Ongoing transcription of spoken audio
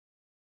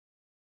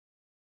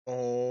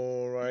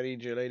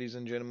Alrighty, ladies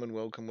and gentlemen,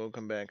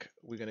 welcome back.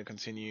 We're going to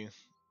continue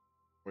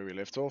where we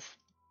left off.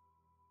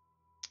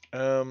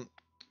 Um,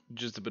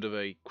 just a bit of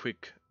a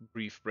quick,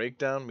 brief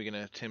breakdown. We're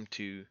going to attempt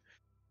to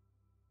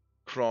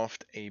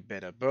craft a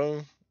better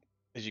bow.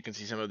 As you can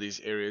see, some of these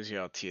areas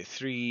here are tier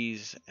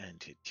 3s and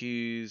tier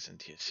 2s and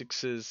tier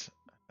 6s. So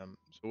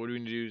what we're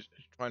going to do is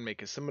try and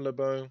make a similar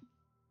bow,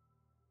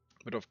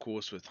 but of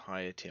course with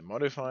higher tier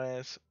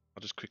modifiers.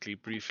 I'll just quickly,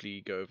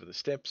 briefly go over the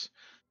steps.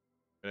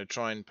 I'm going to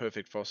try and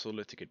perfect fossil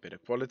it to get better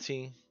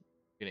quality.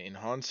 We're going to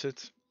enhance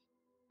it.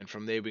 And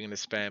from there, we're going to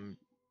spam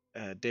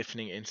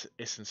deafening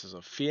essences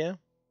of fear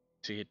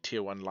to hit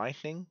tier 1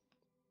 lightning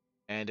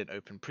and an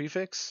open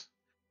prefix.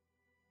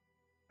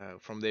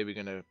 From there, we're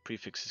going to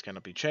prefixes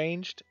cannot be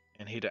changed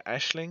and hit a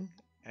ashling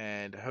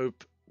and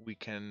hope we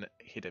can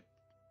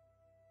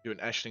do an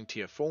ashling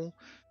tier 4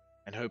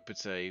 and hope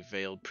it's a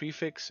veiled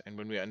prefix. And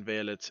when we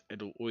unveil it,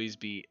 it'll always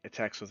be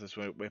attacks with this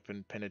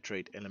weapon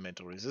penetrate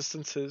elemental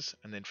resistances.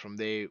 And then from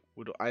there,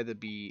 it'll either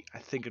be, I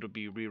think it'll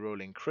be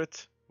rerolling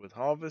crit with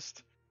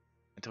harvest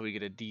until we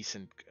get a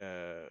decent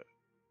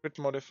crit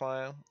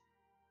modifier,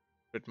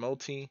 crit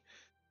multi.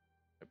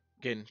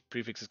 Again,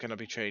 prefixes cannot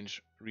be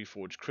changed.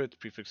 Reforged crit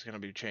prefixes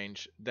cannot be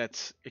changed.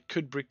 It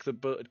could brick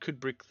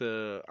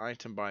the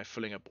item by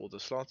filling up all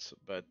the slots,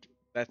 but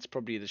that's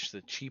probably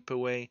the cheaper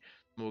way.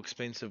 More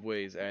expensive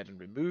way is add and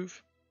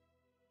remove.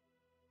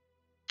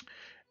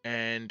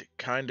 And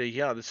kinda,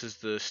 yeah, this is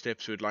the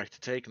steps we'd like to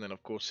take, and then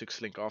of course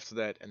 6 link after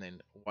that, and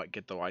then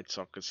get the white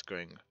sockets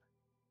going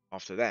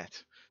after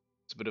that.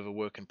 It's a bit of a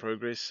work in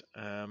progress.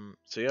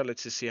 So yeah,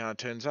 let's just see how it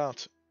turns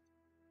out.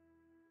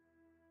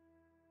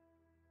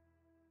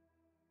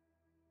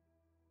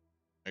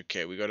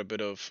 Okay, we got a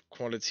bit of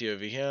quality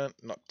over here,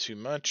 not too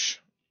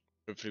much.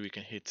 Hopefully we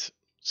can hit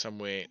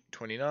somewhere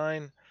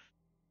 29.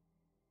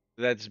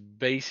 That's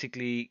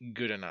basically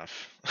good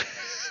enough.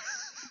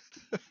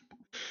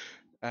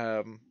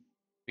 um,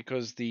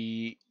 because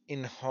the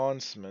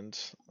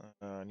enhancement,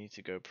 I need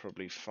to go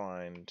probably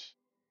find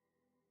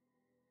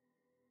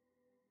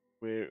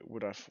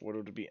what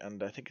would it be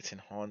under? I think it's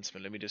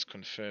enhancement. Let me just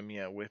confirm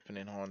here. Weapon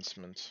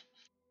enhancement.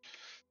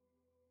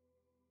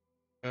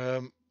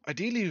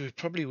 Ideally we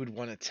probably would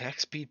want attack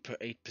speed per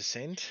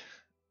 8%.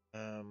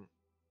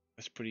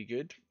 That's pretty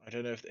good. I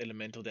don't know if the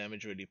elemental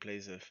damage really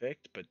plays an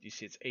effect, but you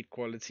see it's 8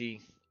 quality,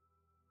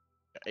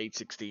 8,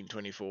 16,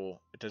 24.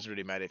 It doesn't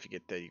really matter if you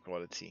get 30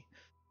 quality.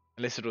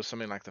 Unless it was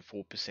something like the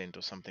 4%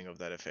 or something of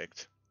that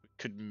effect. We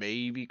could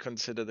maybe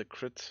consider the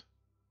crit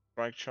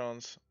strike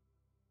chance.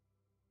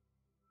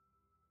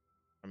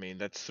 I mean,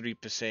 that's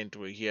 3%,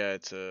 where here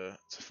it's a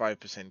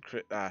 5%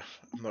 crit. I'm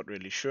not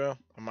really sure.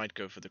 I might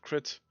go for the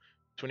crit.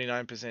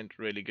 29%,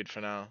 really good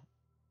for now.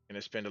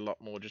 Gonna spend a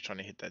lot more just trying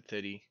to hit that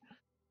 30.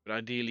 But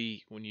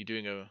ideally, when you're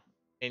doing a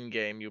end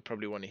game, you'll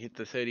probably want to hit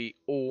the 30,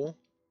 or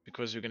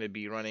because we're going to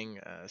be running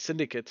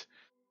Syndicate,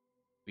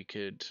 we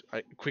could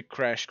quick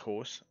crash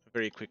course, a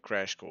very quick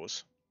crash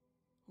course.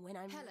 When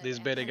I'm There's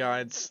better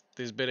guides.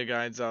 There's better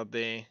guides out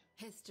there.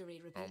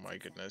 History Oh repeats my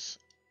itself. goodness.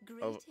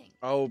 Greetings.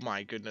 Oh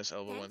my goodness,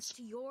 Elva Thanks wants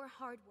to your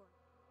hard work.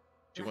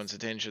 she wants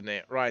attention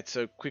there. Right,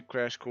 so quick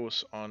crash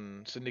course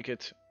on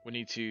Syndicate. We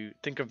need to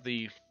think of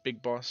the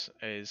big boss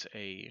as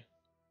a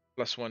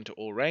 +1 to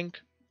all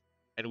rank.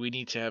 And we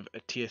need to have a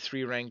tier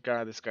 3 rank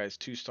guy. This guy is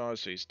 2 stars,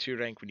 so he's 2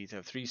 rank. We need to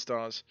have 3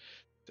 stars.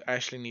 So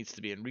Ashley needs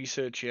to be in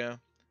research here.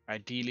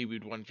 Ideally,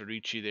 we'd want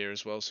Verici there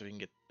as well, so we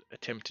can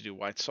attempt to do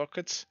white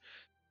sockets.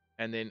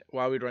 And then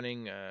while we're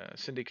running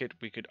Syndicate,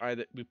 we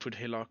put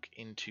Hillock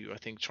into, I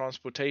think,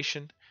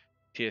 transportation,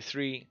 tier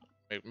 3.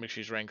 Make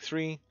sure he's rank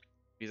 3. If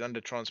he's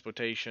under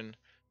transportation,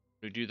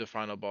 we do the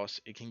final boss.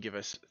 It can give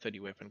us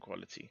 30 weapon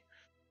quality.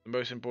 The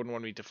most important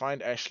one, we need to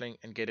find Ashling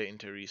and get her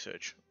into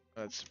research.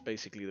 That's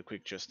basically the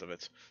quick gist of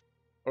it.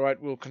 Alright,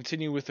 we'll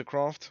continue with the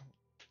craft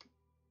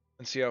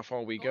and see how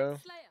far we go.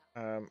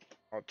 I'll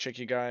check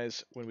you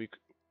guys when we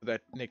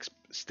that next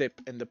step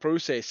in the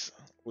process.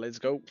 Let's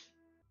go.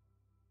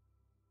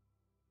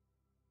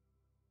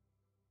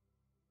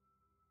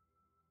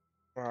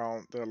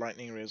 Wow, the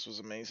lightning res was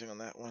amazing on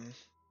that one.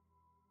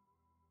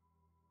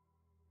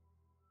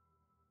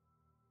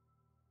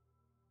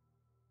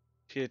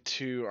 Tier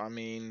 2, I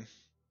mean,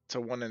 it's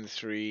a 1 in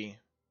 3.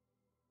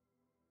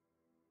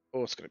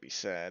 Oh, it's gonna be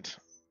sad.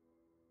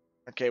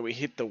 Okay, we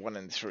hit the 1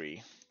 in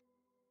 3.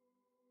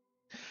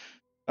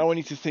 Now we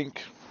need to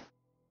think.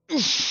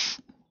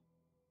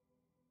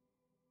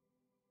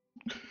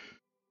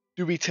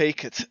 Do we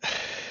take it?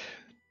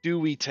 Do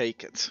we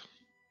take it?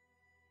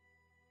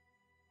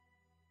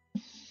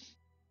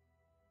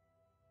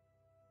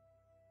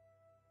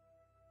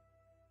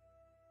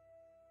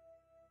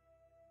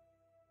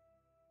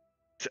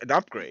 It's an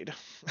upgrade.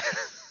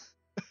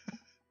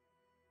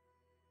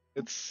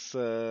 It's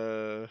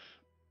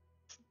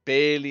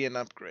barely an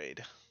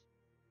upgrade.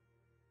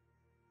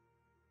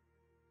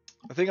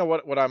 I think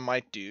what I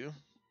might do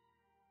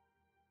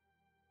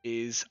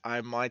is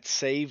I might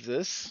save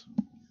this,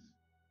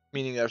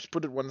 meaning I've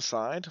put it one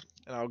side,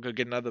 and I'll go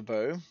get another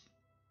bow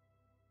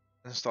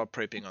and start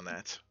prepping on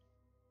that.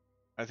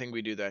 I think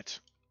we do that.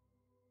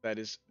 that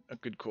is a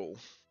good call.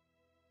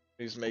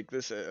 Please make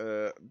this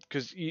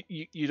because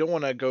you don't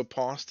want to go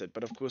past it,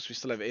 but of course we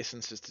still have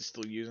essences to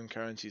still use and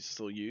currencies to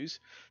still use.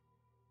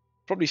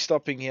 Probably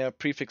stopping here.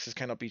 Prefixes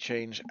cannot be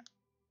changed.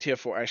 Tier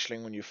 4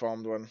 Ashling when you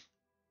farmed one.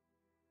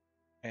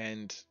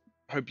 And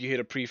hope you hit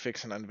a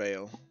prefix and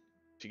unveil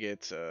to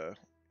get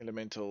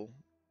elemental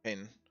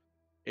pen,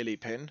 Ellie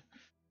pen.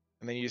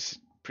 And then use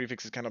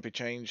prefixes cannot be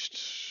changed.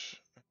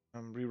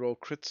 Reroll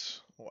crits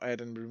or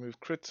add and remove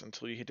crits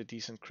until you hit a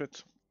decent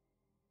crit.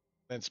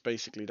 That's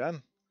basically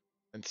done.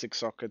 And 6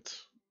 socket,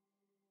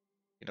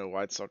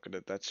 wide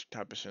socketed, that's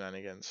type of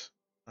shenanigans.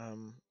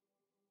 Other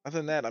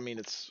than that, I mean,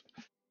 it's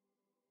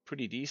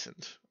pretty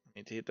decent. I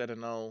mean, to hit that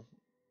annul,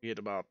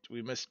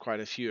 we missed quite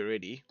a few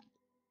already.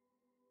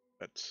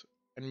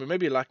 And we may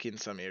be lucky in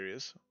some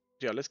areas.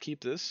 Yeah, let's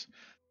keep this,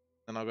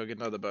 and I'll go get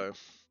another bow.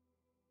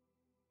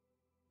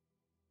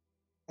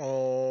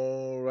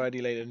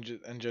 Alrighty, ladies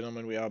and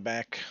gentlemen, we are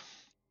back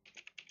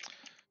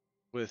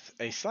with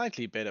a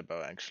slightly better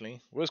bow,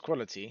 actually. Worse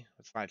quality,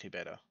 but slightly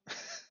better.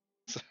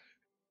 So,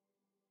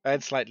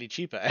 and slightly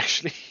cheaper,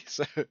 actually.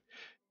 So,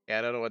 yeah,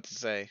 I don't know what to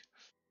say.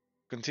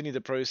 Continue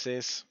the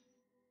process.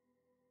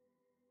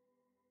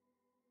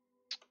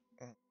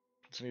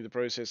 Continue the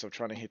process of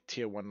trying to hit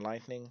tier 1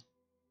 lightning.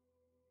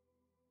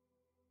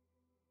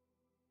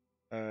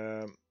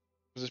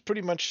 It's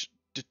pretty much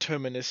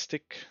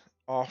deterministic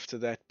after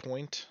that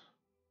point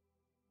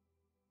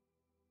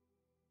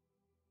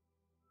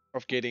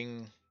of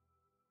getting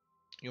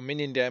your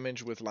minion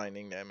damage with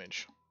lightning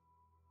damage.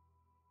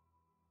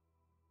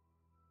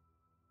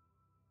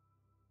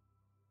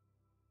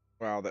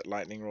 Wow, that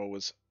lightning roll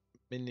was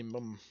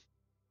minimum.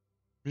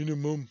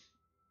 Minimum.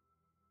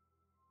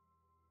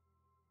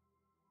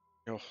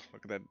 Oh,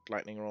 look at that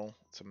lightning roll.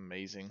 It's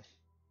amazing.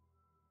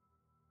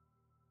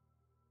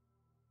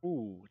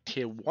 Ooh,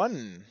 tier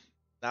 1.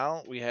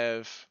 Now we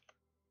have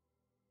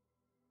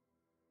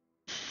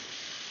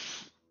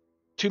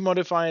 2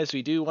 modifiers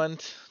we do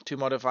want, 2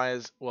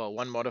 modifiers, well,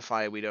 1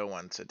 modifier we don't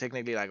want. So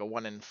technically like a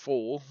 1 and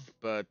 4,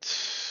 but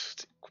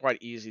it's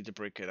quite easy to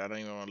brick it. I don't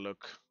even want to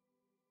look.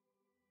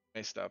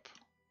 Messed up.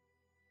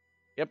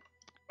 Yep.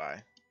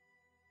 Bye.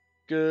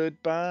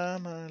 Goodbye,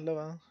 my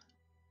lover.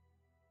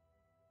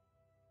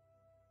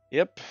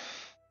 Yep.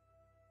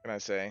 What can I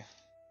say?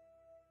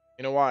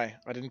 You know why?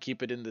 I didn't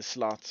keep it in the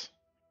slot.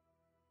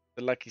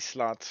 The lucky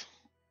slot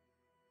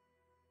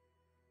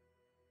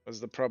was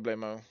the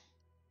problemo.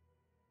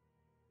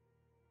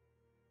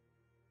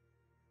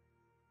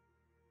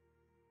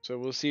 So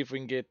we'll see if we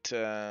can get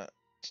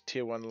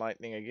tier 1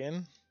 lightning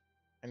again.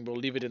 And we'll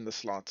leave it in the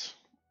slot.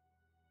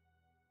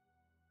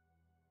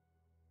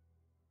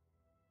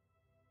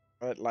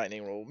 That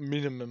lightning roll,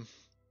 minimum.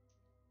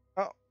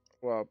 Oh,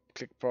 well,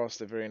 click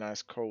past a very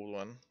nice cold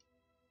one.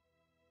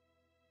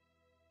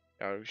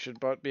 Yeah, we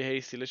should not be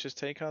hasty. Let's just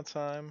take our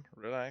time,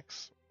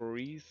 relax,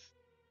 breathe.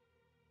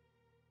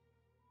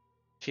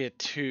 Tier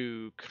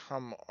 2,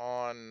 come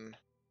on.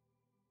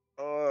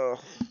 Ugh.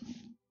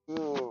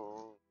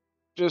 Ugh.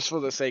 Just for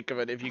the sake of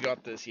it, if you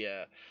got this,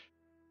 yeah,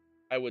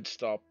 I would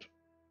stop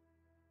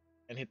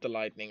and hit the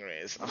lightning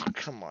rays. Oh,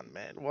 come on,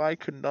 man. Why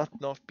could not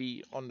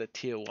be on the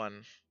tier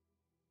 1?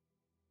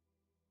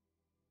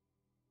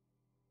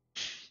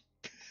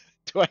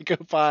 Do I go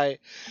buy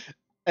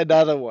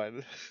another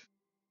one?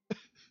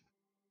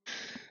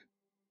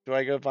 Do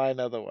I go buy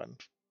another one?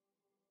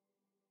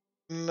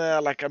 Nah,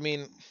 like, I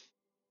mean,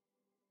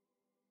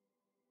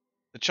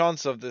 the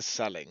chance of this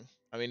selling,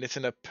 I mean, it's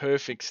in a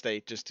perfect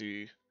state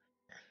the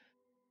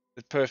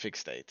perfect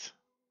state.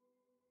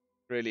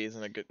 Really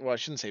isn't a good, well, I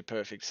shouldn't say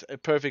perfect, a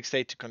perfect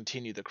state to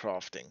continue the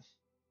crafting,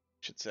 I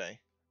should say.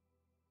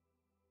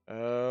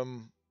 I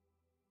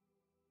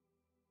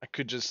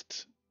could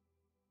just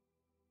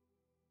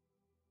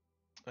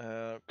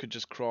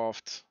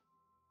craft.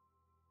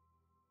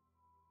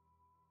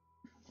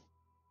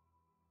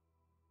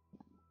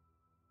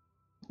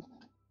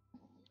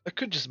 I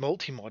could just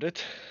multi-mod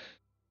it.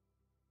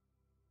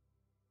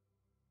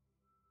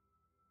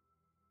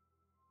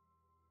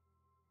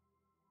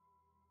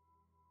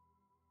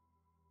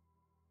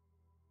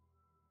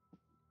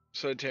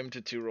 So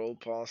tempted to roll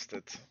past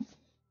it.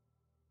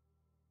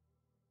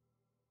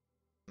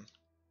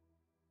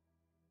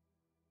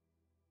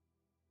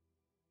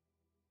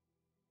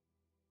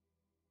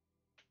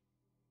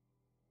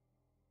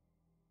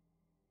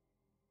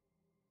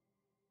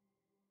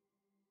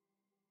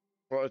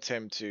 Or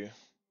attempt to.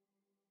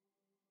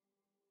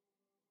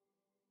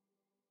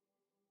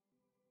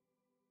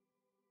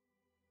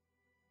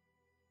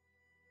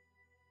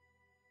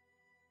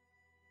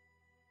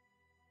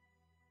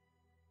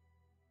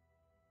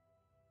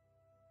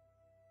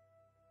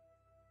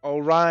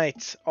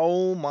 Alright.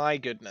 Oh my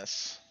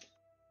goodness.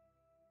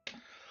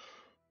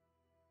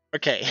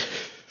 Okay.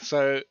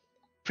 So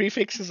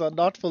prefixes are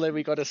not full and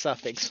we got a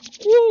suffix.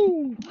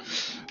 Woo!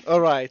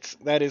 Alright,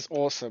 that is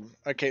awesome.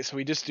 Okay, so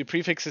we just do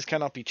prefixes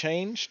cannot be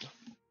changed.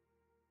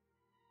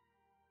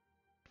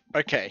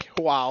 Okay,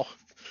 wow.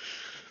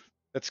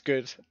 That's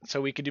good. So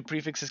we can do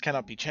prefixes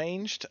cannot be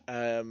changed.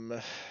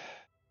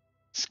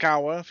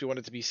 Scour if you want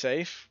it to be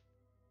safe.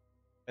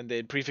 And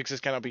then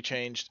prefixes cannot be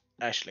changed,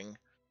 Ashling.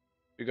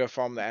 We go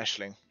farm the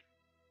Ashling.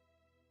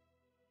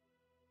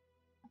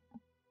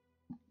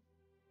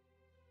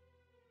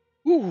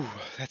 Ooh,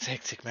 that's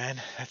hectic, man.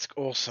 That's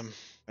awesome.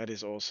 That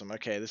is awesome.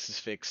 Okay, this is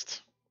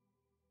fixed.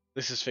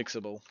 This is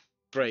fixable.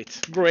 Great,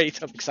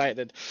 great. I'm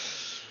excited.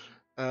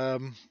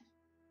 Um,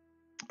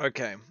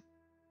 okay.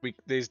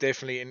 There's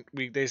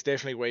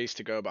definitely ways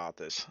to go about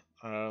this.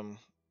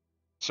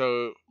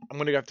 So I'm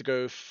gonna have to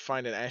go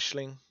find an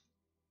Ashling.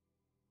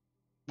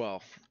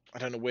 Well, I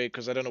don't know where,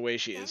 because I don't know where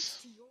she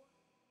is.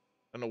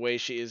 I don't know where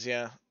she is.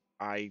 Yeah,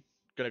 I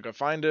gonna go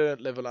find her,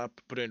 level up,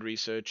 put her in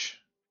research,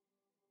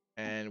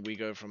 and we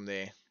go from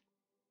there.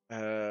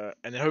 And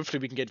then hopefully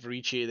we can get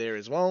Verici there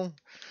as well.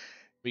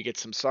 We get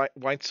some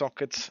white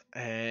sockets,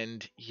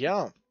 and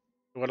yeah,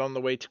 we're on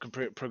the way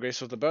to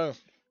progress with the bow.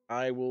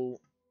 I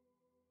will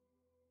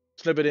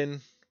slip it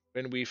in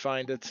when we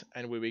find it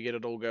and when we get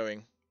it all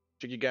going.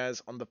 Check you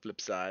guys on the flip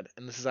side.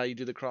 And this is how you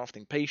do the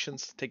crafting.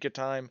 Patience, take your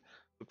time,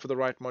 look for the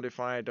right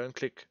modifier, don't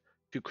click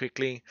too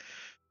quickly.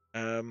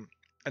 And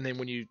then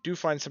when you do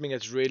find something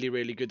that's really,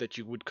 really good that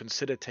you would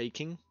consider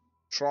taking,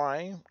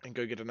 try and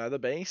go get another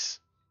base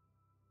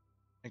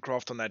and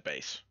craft on that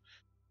base.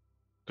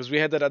 Because we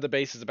had that other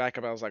base as a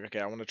backup, I was like, okay,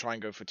 I want to try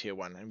and go for tier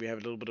 1, and we have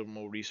a little bit of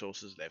more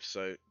resources left.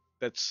 So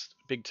that's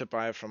a big tip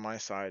I have from my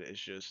side, is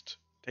just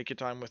take your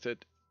time with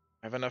it,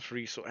 have enough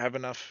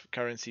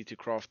currency to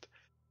craft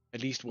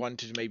at least 1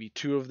 to maybe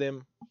 2 of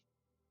them,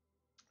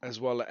 as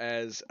well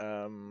as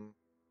have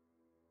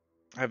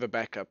a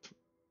backup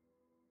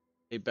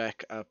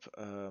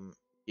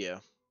yeah.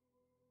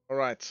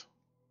 Alright.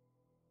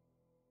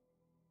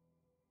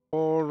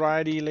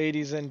 Alrighty,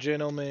 ladies and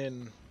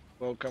gentlemen,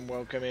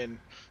 welcome in.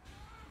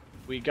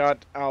 We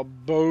got our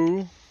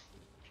bow.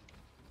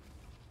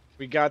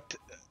 We got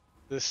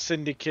the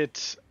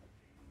syndicate.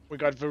 We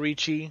got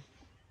Verici.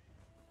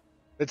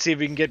 Let's see if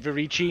we can get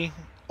Verici.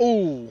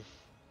 Ooh.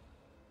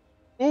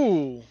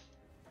 Ooh.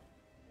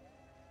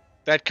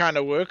 That kind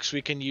of works.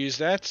 We can use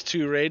that.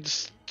 2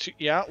 reds.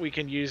 Yeah, we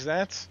can use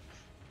that.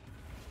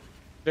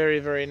 Very,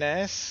 very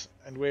nice.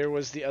 And where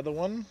was the other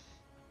one?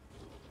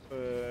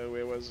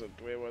 Where was it?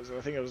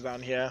 I think it was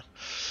down here.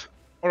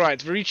 Alright,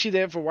 Verici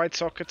there for white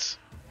sockets.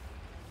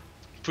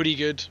 Pretty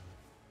good.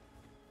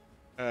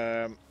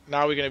 Now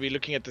we're going to be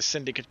looking at the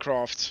syndicate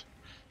craft.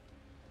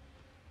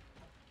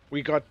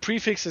 We got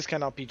prefixes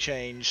cannot be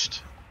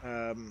changed.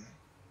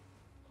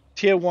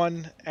 Tier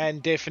 1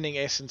 and deafening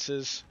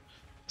essences.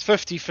 It's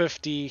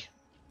 50-50.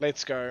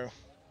 Let's go.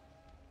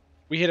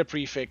 We hit a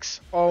prefix.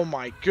 Oh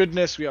my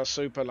goodness, we are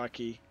super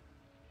lucky.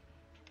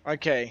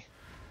 Okay.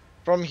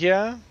 From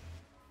here,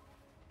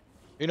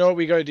 you know what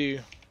we go do?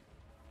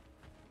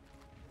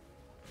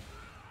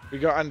 We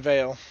go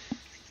unveil.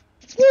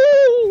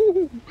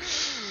 Woo!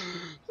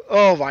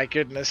 Oh my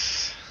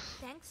goodness.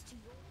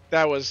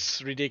 That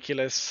was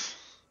ridiculous.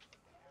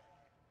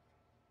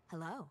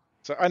 Hello.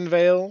 So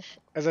unveil,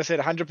 as I said,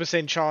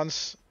 100%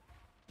 chance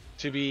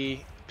to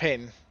be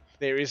pen.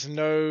 There's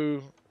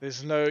no,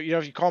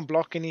 you can't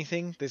block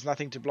anything. There's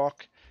nothing to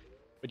block.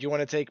 But you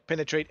want to take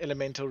penetrate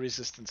elemental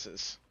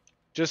resistances.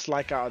 Just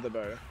like our other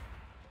bow.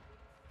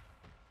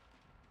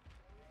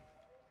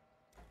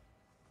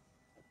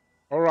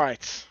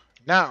 Alright.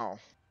 Now,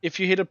 if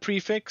you hit a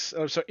prefix,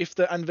 so if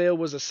the unveil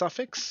was a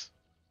suffix,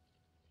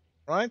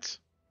 right?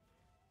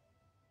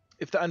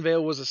 If the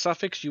unveil was a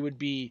suffix, you would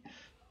be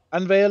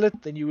unveil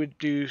it, then you would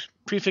do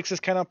prefixes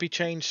cannot be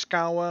changed,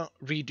 scour,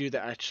 redo the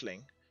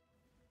Ashling.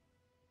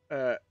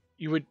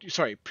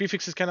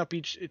 Prefixes cannot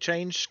be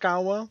changed,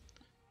 scour,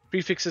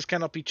 prefixes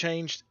cannot be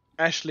changed,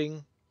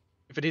 Ashling.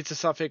 If it hits a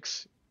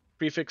suffix,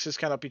 prefixes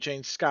cannot be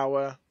changed,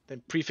 scour,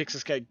 then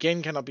prefixes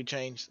again cannot be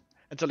changed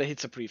until it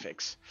hits a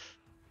prefix.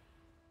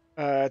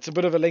 It's a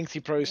bit of a lengthy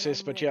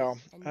process, but yeah.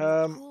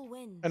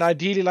 And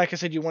ideally, like I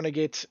said, you want to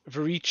get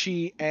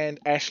Verici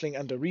and Ashling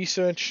under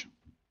research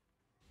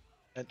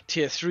at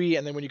tier 3,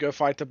 and then when you go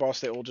fight the boss,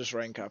 they all just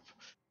rank up.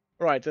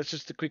 Alright, that's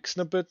just a quick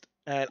snippet,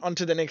 and on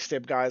to the next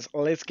step, guys.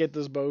 Let's get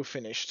this bow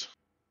finished.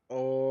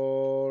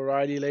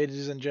 Alrighty,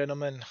 ladies and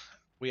gentlemen,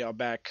 we are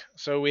back.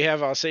 So we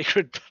have our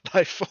Sacred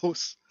Life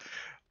Force,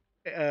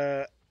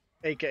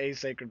 aka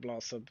Sacred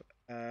Blossom,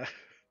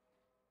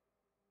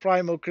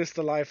 Primal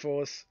Crystal Life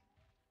Force,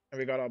 and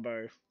we got our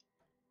bow.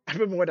 I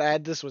remember when I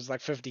had this was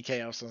like 50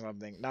 chaos or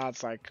something. Now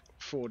it's like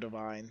 4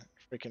 divine.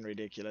 Freaking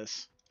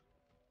ridiculous.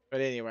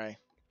 But anyway,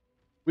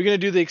 we're gonna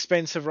do the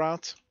expensive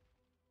route.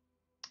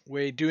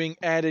 We're doing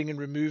adding and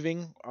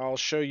removing. I'll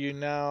show you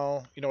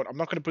now. You know what? I'm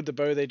not gonna put the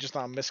bow there. Just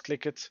now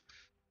misclick it.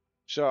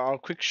 So I'll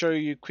show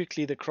you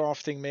quickly the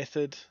crafting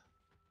method.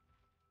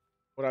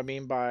 What I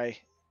mean by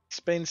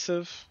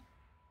expensive.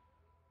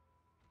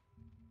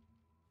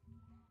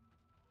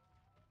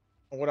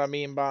 And what I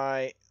mean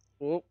by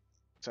what's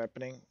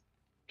happening?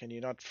 Can you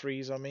not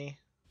freeze on me?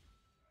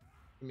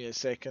 Give me a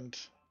second.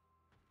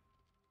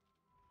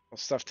 Well,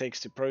 stuff takes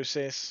to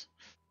process.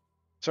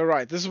 So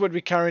right, this is what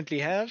we currently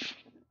have.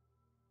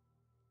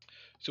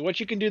 So what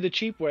you can do the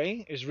cheap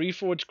way is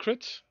reforge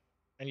crit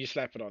and you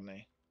slap it on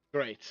there.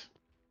 Great.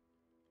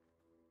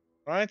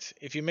 Right?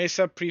 If you mess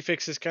up,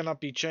 prefixes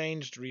cannot be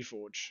changed,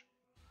 reforge.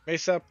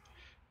 Mess up,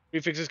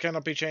 prefixes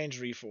cannot be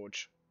changed,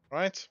 reforge.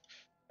 Right?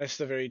 That's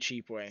the very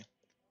cheap way.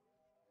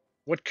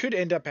 What could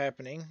end up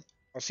happening,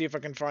 I'll see if I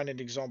can find an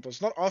example.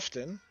 It's not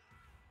often,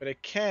 but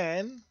it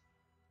can.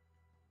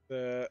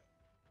 The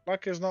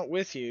luck is not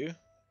with you.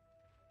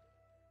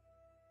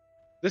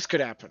 This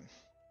could happen.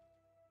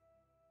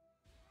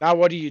 Now,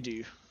 what do you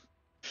do?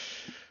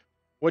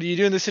 What do you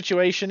do in this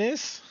situation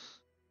is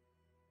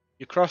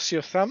you cross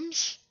your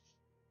thumbs,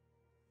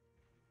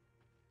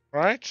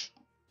 right?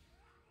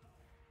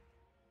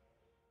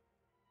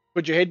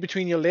 Put your head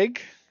between your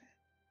leg,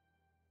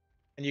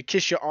 and you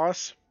kiss your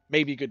ass,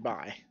 maybe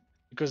goodbye.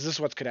 Because this is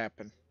what could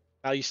happen.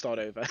 Now you start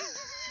over.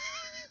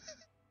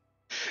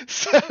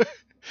 So,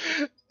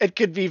 it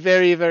could be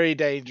very, very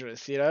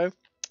dangerous, you know?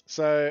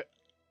 So,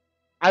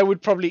 I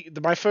would probably,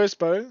 my first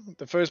bow,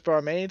 the first bow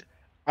I made,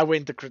 I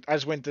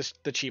just went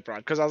the cheap route.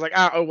 Because I was like,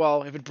 oh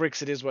well, if it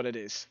bricks, it is what it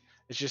is.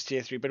 It's just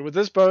tier 3. But with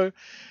this bow,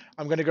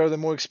 I'm going to go the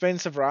more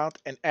expensive route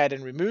and add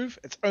and remove.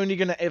 It's only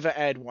going to ever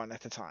add one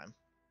at a time.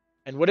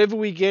 And whatever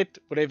we get,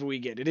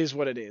 it is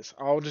what it is.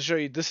 I'll just show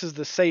you, this is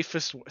the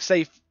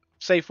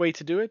safe way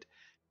to do it,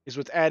 is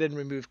with add and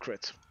remove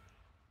crit.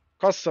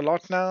 Costs a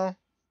lot now,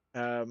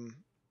 but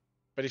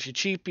if you're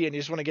cheapy and you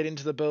just want to get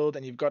into the build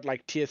and you've got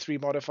like tier 3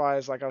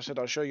 modifiers, like I said,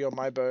 I'll show you on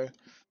my bow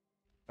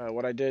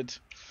what I did.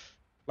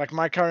 Like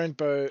my current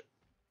bow,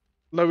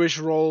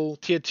 lowish roll,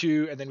 tier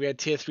 2, and then we had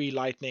tier 3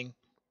 lightning.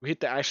 We hit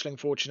the Ashling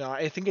Fortune.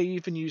 I think I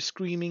even used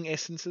Screaming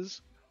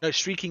Essences. No,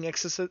 Shrieking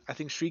Essences. I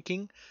think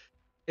Shrieking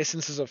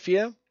Essences of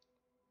Fear.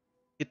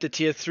 Hit the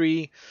tier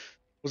 3.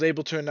 Was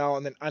able to annul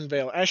and then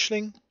unveil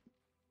Ashling.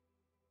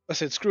 I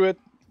said, screw it.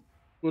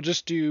 We'll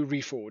just do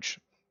Reforge.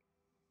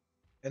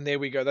 And there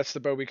we go. That's the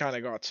bow we kind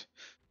of got.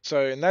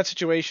 So in that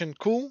situation,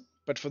 cool.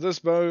 But for this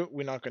bow,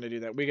 we're not going to do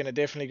that. We're going to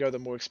definitely go the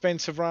more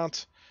expensive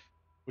route,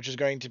 which is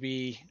going to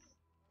be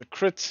the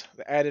crit,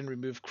 the add and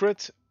remove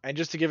crit. And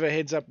just to give a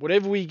heads up,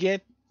 whatever we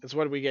get is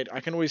what we get.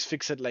 I can always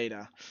fix it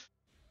later.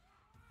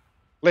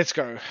 Let's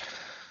go.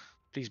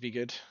 Please be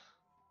good.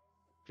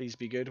 Please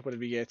be good. What did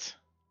we get?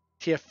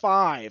 Tier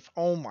 5.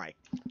 Oh my.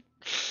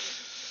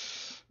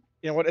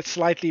 You know what? It's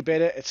slightly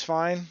better. It's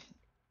fine.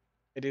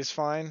 It is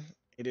fine.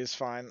 It is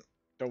fine.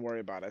 Don't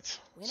worry about it.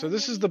 So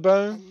this is the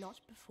bow.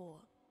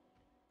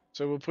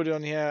 So we'll put it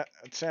on here.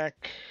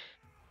 Attack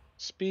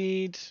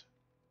speed.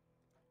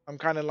 I'm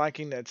kind of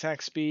liking the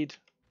attack speed.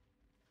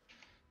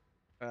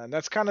 And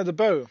that's kind of the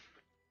bow.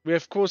 We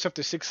of course have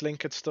to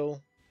 6-link it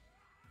still.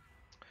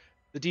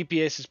 The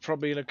DPS is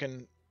probably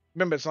looking...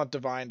 Remember, it's not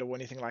divined or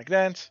anything like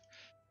that.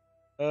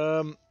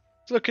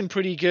 It's looking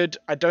pretty good.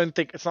 I don't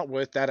think... It's not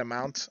worth that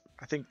amount.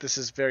 I think this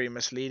is very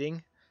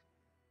misleading.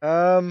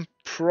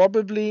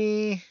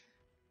 Probably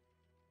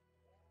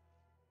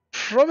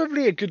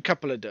a good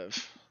couple of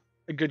div.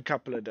 A good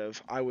couple of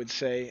div, I would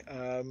say.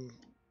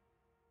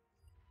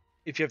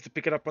 If you have to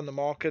pick it up on the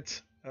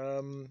market.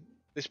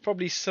 There's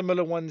probably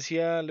similar ones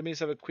here. Let me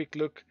just have a quick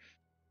look.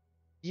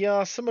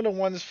 Yeah, similar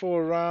ones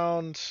for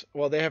around...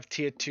 Well, they have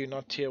tier 2,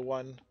 not tier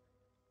 1.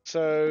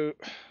 So,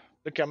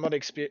 look, I'm not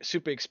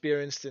super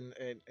experienced in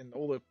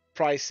all the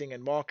pricing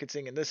and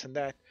marketing and this and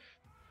that.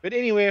 But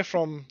anywhere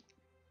from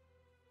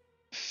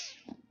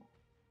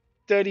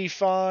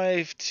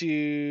 35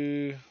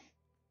 to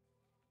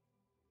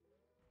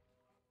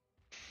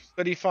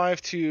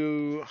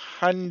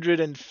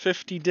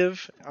 150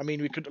 div. I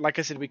mean, we could, like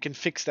I said, we can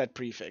fix that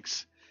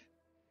prefix.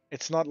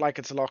 It's not like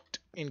it's locked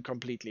in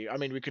completely. I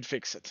mean, we could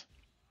fix it.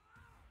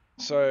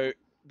 So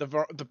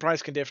the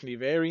price can definitely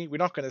vary. We're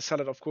not going to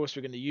sell it, of course.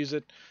 We're going to use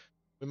it.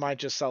 We might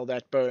just sell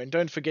that bow. And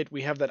don't forget,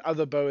 we have that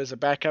other bow as a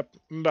backup.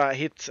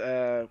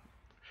 Remember,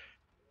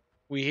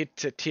 we hit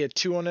tier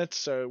 2 on it,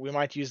 so we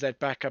might use that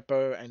backup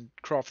bow and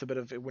craft a bit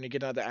of it when you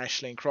get another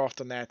Ashling,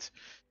 craft on that,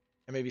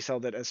 and maybe sell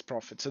that as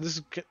profit. So this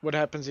is what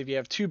happens if you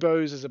have 2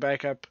 bows as a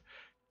backup.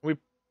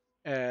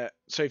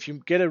 So if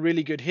you get a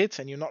really good hit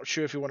and you're not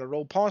sure if you want to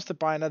roll past it,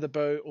 buy another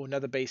bow or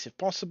another base if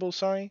possible,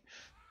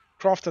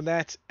 craft on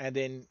that, and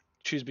then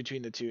choose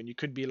between the two. And you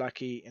could be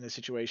lucky in a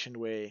situation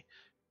where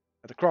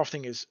the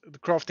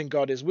crafting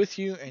god is with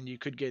you, and you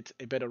could get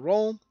a better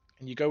roll,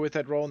 and you go with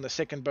that roll. And the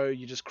second bow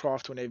you just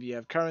craft whenever you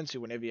have currency,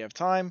 whenever you have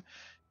time,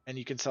 and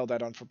you can sell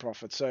that on for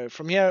profit. So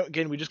from here,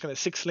 again, we're just going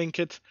to 6-link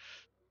it,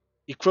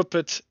 equip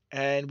it,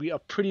 and we are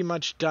pretty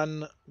much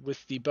done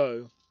with the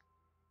bow.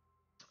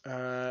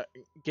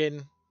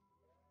 Again,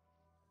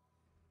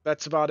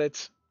 that's about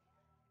it.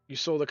 You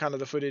saw the kind of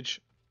the footage.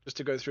 Just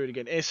to go through it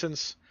again: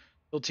 essence,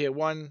 build tier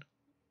 1,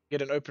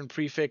 get an open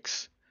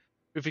prefix.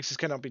 Prefixes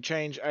cannot be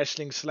changed.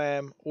 GAsling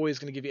Slam, always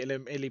going to give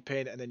you Ellie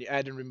Pen, and then you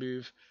add and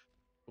remove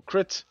for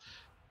crit,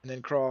 and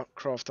then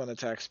craft on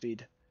attack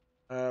speed.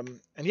 And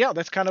yeah,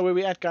 that's kind of where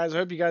we're at, guys. I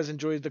hope you guys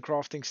enjoyed the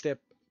crafting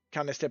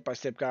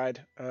step-by-step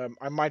guide.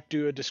 I might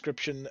do a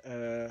description.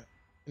 In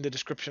the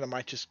description, I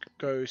might just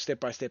go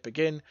step-by-step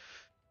again.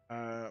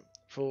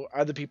 For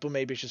other people,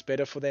 maybe it's just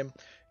better for them.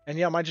 And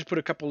yeah, I might just put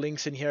a couple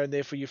links in here and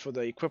there for you for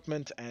the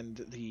equipment and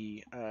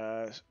the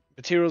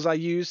materials I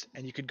used,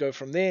 and you could go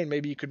from there, and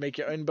maybe you could make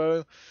your own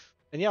bow.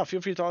 And yeah,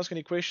 feel free to ask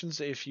any questions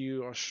if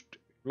you are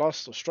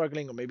lost or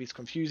struggling, or maybe it's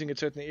confusing in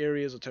certain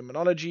areas or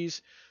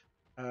terminologies.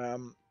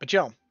 But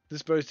yeah,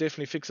 this bow is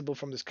definitely fixable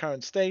from this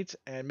current state,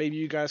 and maybe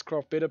you guys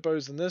craft better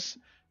bows than this.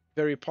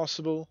 Very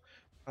possible.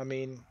 I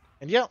mean,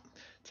 and yeah,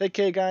 take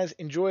care, guys.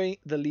 Enjoy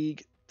the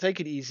league. Take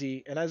it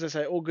easy. And as I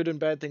say, all good and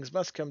bad things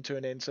must come to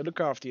an end. So look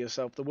after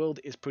yourself. The world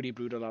is pretty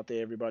brutal out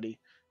there, everybody.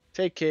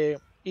 Take care.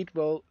 Eat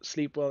well,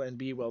 sleep well, and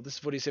be well. This is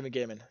 47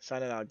 Gaming.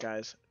 Signing out,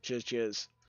 guys. Cheers, cheers.